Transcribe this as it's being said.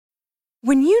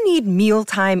When you need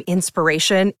mealtime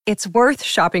inspiration, it's worth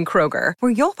shopping Kroger,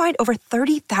 where you'll find over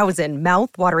 30,000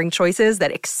 mouth-watering choices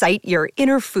that excite your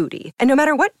inner foodie. And no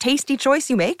matter what tasty choice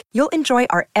you make, you'll enjoy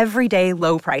our everyday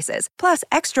low prices, plus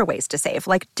extra ways to save,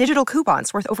 like digital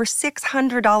coupons worth over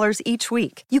 $600 each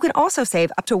week. You can also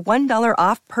save up to $1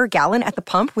 off per gallon at the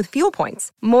pump with fuel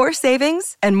points. More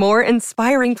savings and more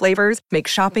inspiring flavors make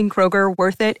shopping Kroger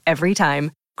worth it every time.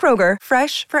 Kroger,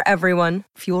 fresh for everyone.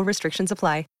 Fuel restrictions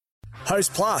apply.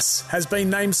 Host Plus has been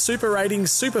named Super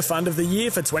Ratings Super Fund of the Year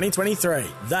for 2023.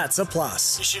 That's a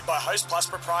plus. Issued by Host Plus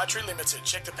Proprietary Limited.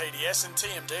 Check the PDS and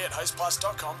TMD at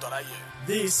hostplus.com.au.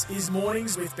 This is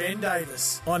Mornings with Ben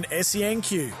Davis on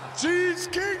SENQ. Cheese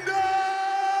Kingdom!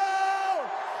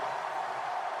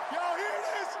 Y'all hear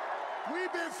this?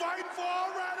 We've been fighting for all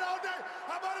right all day.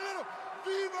 How about a little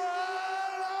Viva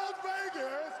Las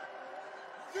Vegas?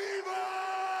 Viva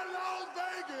Las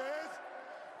Vegas!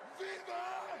 Viva!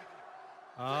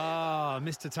 Ah,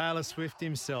 Mr. Taylor Swift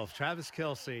himself, Travis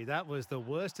Kelce. That was the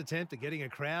worst attempt at getting a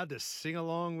crowd to sing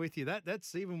along with you.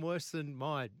 That's even worse than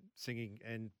my singing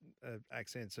and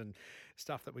accents and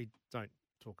stuff that we don't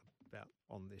talk about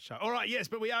on this show. All right, yes,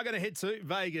 but we are going to head to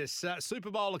Vegas.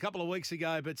 Super Bowl a couple of weeks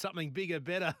ago, but something bigger,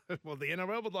 better. Well, the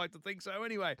NRL would like to think so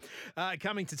anyway.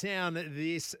 Coming to town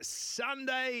this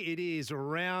Sunday, it is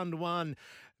round one.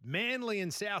 Manly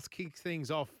and South kick things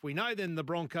off. We know then the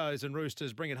Broncos and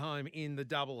Roosters bring it home in the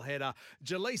doubleheader.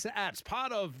 Jelisa Apps,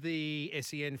 part of the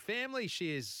SEN family.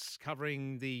 She is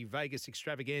covering the Vegas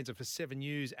extravaganza for 7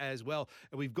 News as well.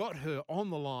 And we've got her on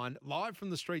the line, live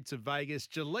from the streets of Vegas.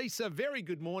 Jelisa, very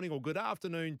good morning or good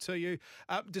afternoon to you.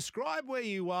 Describe where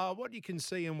you are, what you can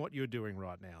see and what you're doing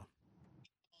right now.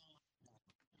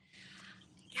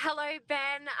 Hello,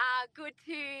 Ben. Good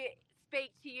to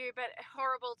speak to you, but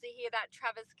horrible to hear that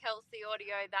Travis Kelce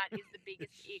audio. That is the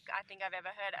biggest ick I think I've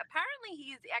ever heard. Apparently,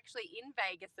 he is actually in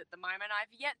Vegas at the moment. I've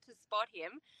yet to spot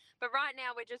him, but right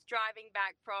now we're just driving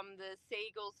back from the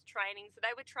Seagulls training. So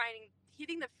they were training,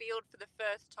 hitting the field for the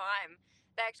first time.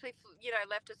 They actually,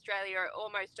 left Australia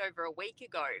almost over a week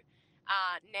ago.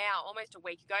 Almost a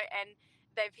week ago, and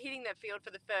they've hitting the field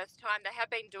for the first time. They have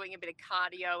been doing a bit of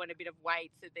cardio and a bit of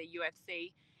weights at the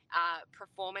UFC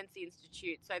Performance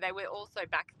Institute. So they were also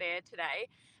back there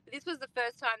today. But this was the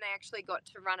first time they actually got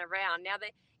to run around. Now,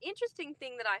 the interesting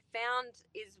thing that I found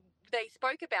is they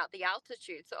spoke about the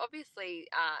altitude. So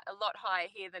obviously a lot higher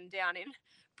here than down in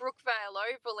Brookvale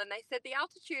Oval. And they said the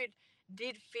altitude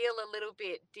did feel a little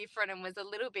bit different and was a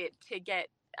little bit to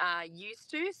get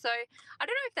used to. So I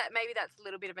don't know if that's a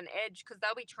little bit of an edge, because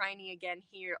they'll be training again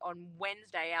here on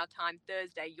Wednesday our time,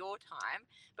 Thursday your time,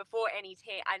 before any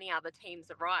other teams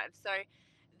arrive. So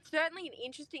certainly an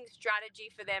interesting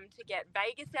strategy for them to get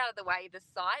Vegas out of the way, the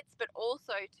sites, but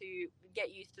also to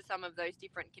get used to some of those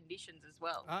different conditions as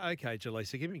well. Okay,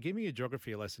 Jelisa, give me a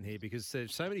geography lesson here, because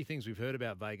there's so many things we've heard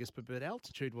about Vegas, but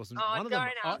altitude wasn't one of them.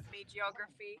 Don't ask me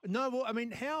geography. No, well, I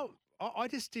mean, I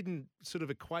just didn't sort of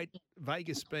equate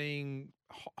Vegas being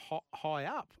high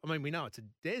up. I mean, we know it's a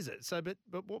desert, so but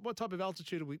what type of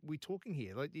altitude are we talking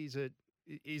here? Like, is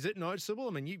it noticeable?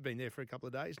 I mean, you've been there for a couple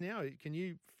of days now. Can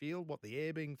you feel what the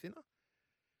air being thinner?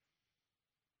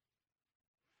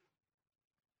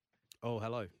 Oh,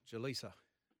 hello, Jelisa.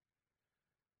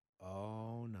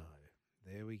 Oh no,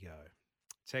 there we go.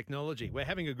 Technology. We're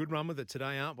having a good run with it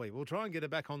today, aren't we? We'll try and get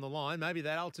it back on the line. Maybe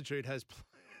that altitude has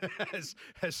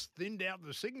thinned out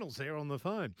the signals there on the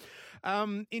phone.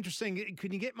 Interesting.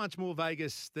 Can you get much more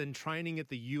Vegas than training at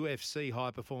the UFC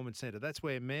High Performance Centre? That's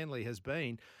where Manly has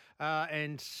been.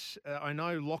 And I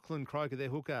know Lachlan Croker, their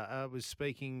hooker, was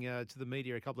speaking to the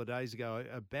media a couple of days ago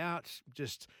about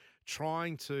just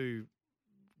trying to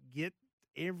get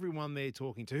everyone they're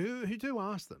talking to who do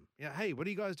ask them, hey, what are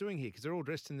you guys doing here? Because they're all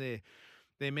dressed in their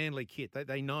Manly kit.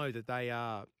 They know that they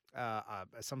are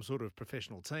some sort of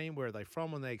professional team. Where are they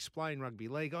from? When they explain rugby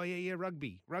league,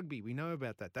 rugby, we know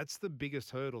about that. That's the biggest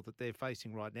hurdle that they're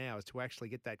facing right now, is to actually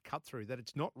get that cut through, that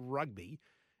it's not rugby,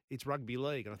 it's rugby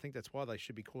league. And I think that's why they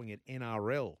should be calling it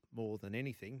NRL more than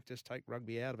anything. Just take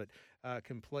rugby out of it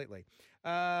completely.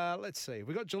 Let's see.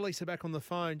 We've got Jelisa back on the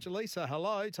phone. Jelisa,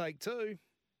 hello, take two.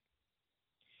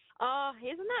 Oh,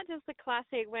 isn't that just a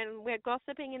classic? When we're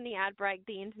gossiping in the ad break,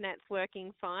 the internet's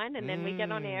working fine, and then we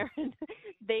get on air and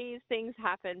these things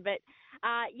happen. But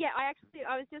I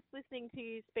was just listening to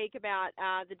you speak about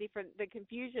the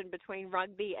confusion between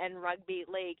rugby and rugby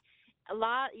league.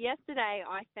 Yesterday,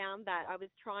 I found that I was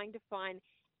trying to find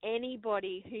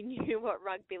anybody who knew what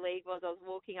rugby league was. I was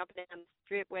walking up and down the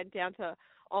strip, went down to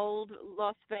old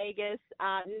Las Vegas.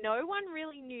 No one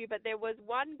really knew, but there was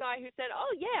one guy who said,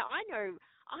 "Oh yeah, I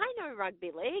I know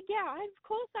rugby league. Yeah, of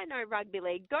course I know rugby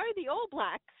league. Go the All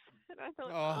Blacks. And I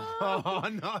thought, Oh,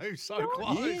 no, so not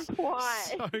close.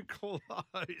 quite. So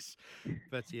close.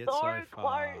 But yet So so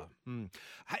far. close.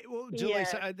 Hey, well,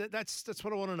 Jelisa, Yeah. that's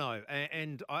what I want to know.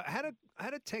 And I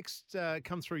had a text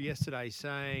come through yesterday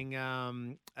saying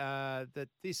that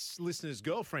this listener's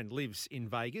girlfriend lives in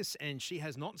Vegas and she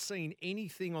has not seen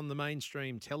anything on the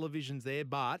mainstream televisions there,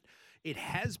 but it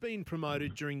has been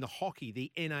promoted during the hockey,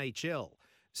 the NHL.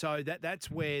 So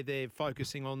that's where they're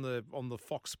focusing on the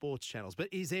Fox Sports channels. But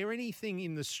is there anything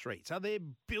in the streets? Are there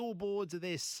billboards? Are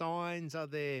there signs? Are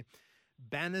there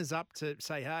banners up to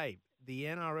say, hey, the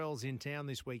NRL's in town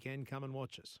this weekend, come and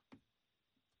watch us?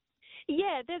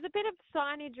 Yeah, there's a bit of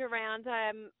signage around.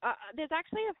 There's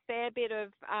actually a fair bit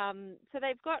of, so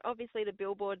they've got obviously the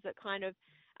billboards that kind of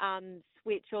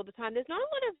switch all the time. There's not a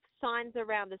lot of signs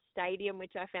around the stadium,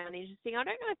 which I found interesting. I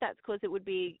don't know if that's because it would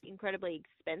be incredibly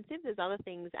expensive. There's other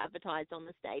things advertised on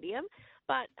the stadium.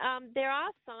 But there are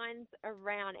signs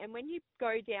around. And when you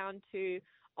go down to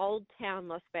Old Town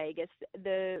Las Vegas,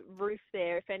 the roof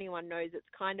there, if anyone knows, it's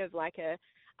kind of like a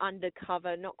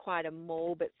undercover, not quite a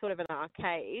mall, but sort of an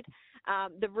arcade.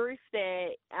 The roof there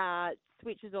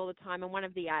switches all the time, and one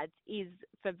of the ads is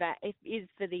for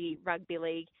the rugby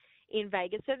league in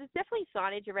Vegas. So there's definitely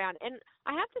signage around. And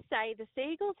I have to say, the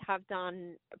Seagulls have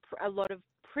done a lot of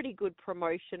pretty good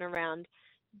promotion around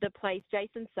the place.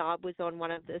 Jason Saab was on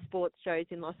one of the sports shows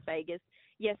in Las Vegas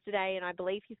yesterday, and I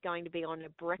believe he's going to be on a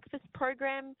breakfast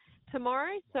program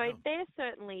tomorrow. So Wow. they're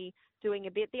certainly doing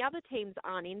a bit. The other teams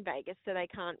aren't in Vegas, so they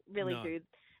can't really do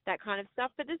that kind of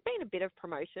stuff. But there's been a bit of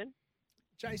promotion.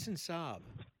 Jason Saab.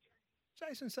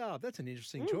 That's an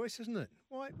interesting choice, isn't it?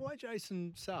 Why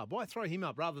Jason Saab? Why throw him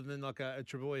up rather than like a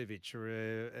Trebojevic or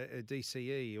a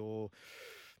DCE or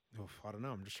I don't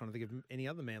know. I'm just trying to think of any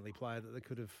other Manly player that they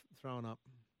could have thrown up.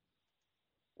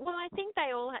 Well, I think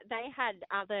they had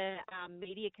other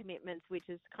media commitments, which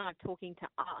is kind of talking to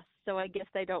us. So I guess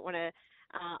they don't want to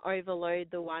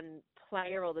overload the one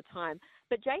player all the time.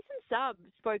 But Jason Saab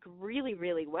spoke really,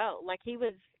 really well. Like, he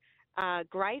was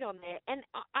great on there. And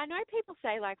I know people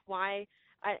say, like, why,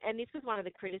 and this was one of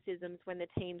the criticisms when the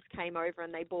teams came over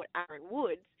and they bought Aaron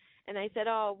Woods, and they said,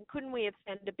 oh, couldn't we have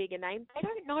sent a bigger name? They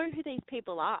don't know who these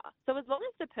people are. So as long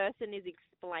as the person is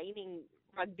explaining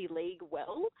rugby league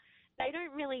well, they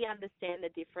don't really understand the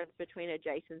difference between a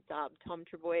Jason Saab, Tom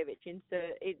Trebojevic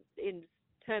in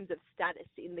terms of status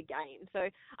in the game. So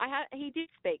he did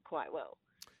speak quite well.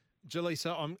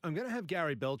 Jelisa, I'm going to have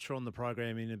Gary Belcher on the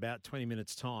program in about 20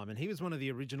 minutes' time, and he was one of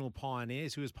the original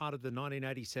pioneers who was part of the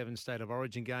 1987 State of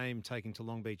Origin game taken to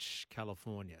Long Beach,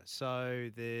 California. So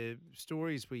the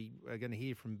stories we are going to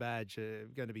hear from Badge are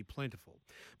going to be plentiful.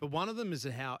 But one of them is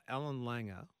how Alan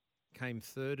Langer came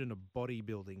third in a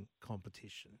bodybuilding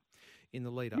competition in the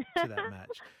lead up to that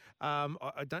match.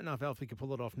 I don't know if Alfie can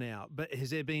pull it off now, but has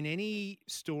there been any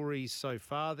stories so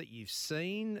far that you've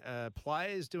seen,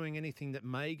 players doing anything that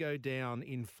may go down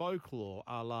in folklore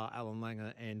a la Alan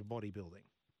Langer and bodybuilding?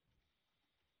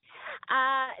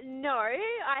 No,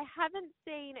 I haven't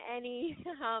seen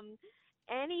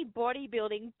any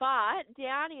bodybuilding, but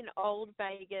down in Old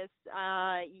Vegas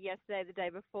yesterday, the day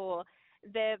before,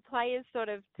 the players sort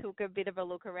of took a bit of a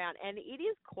look around, and it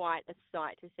is quite a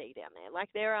sight to see down there. Like,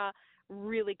 there are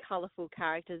really colourful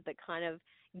characters that kind of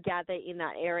gather in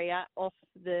that area off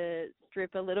the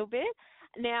strip a little bit.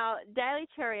 Now, Daly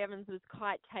Cherry Evans was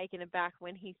quite taken aback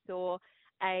when he saw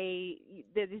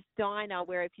there's this diner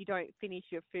where if you don't finish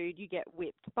your food, you get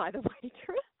whipped by the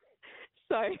waitress.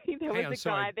 So there was a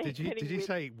guy there. Did you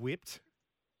say whipped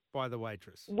by the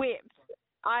waitress? Whipped.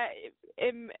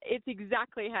 It's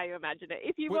exactly how you imagine it.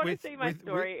 If you want to see my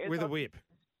story, with a whip.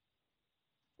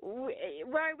 Well, it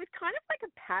was kind of like a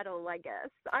paddle, I guess.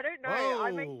 I don't know. Oh,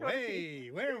 I make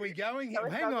sure where are we going? So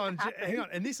hang on.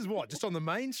 And this is what? Just on the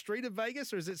main street of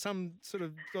Vegas, or is it some sort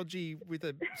of dodgy with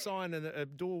a sign and a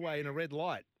doorway and a red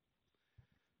light?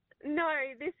 No,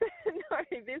 this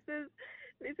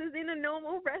is in a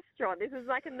normal restaurant. This is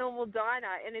like a normal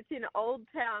diner, and it's in Old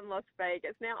Town Las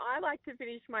Vegas. Now, I like to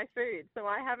finish my food, so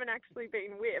I haven't actually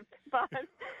been whipped, but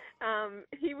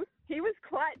he was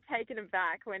quite taken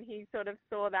aback when he sort of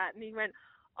saw that, and he went,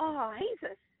 oh, he's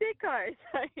a sicko.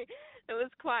 So it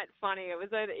was quite funny. It was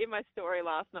in my story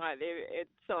last night. It's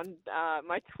on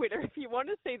my Twitter if you want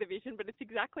to see the vision, but it's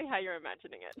exactly how you're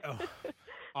imagining it.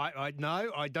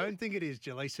 No, I don't think it is,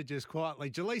 Jelisa, just quietly.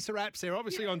 Jelisa Apps, they're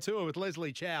obviously on tour with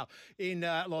Leslie Chow in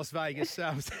Las Vegas.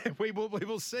 We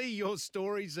will see your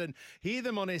stories and hear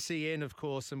them on SEN, of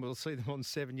course, and we'll see them on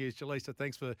 7 News. Jelisa,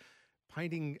 thanks for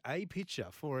painting a picture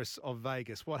for us of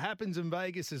Vegas. What happens in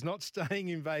Vegas is not staying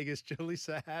in Vegas.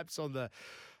 Jelisa Apps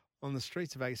on the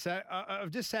streets of Vegas. So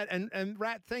I've just had, and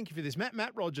Rat, thank you for this.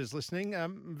 Matt Rogers listening.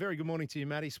 Very good morning to you,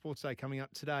 Matty. Sports Day coming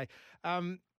up today.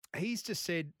 He's just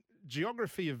said,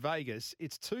 geography of Vegas,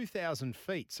 it's 2,000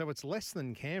 feet, so it's less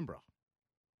than Canberra.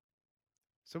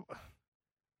 So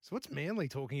what's Manly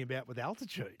talking about with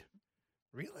altitude?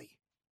 Really?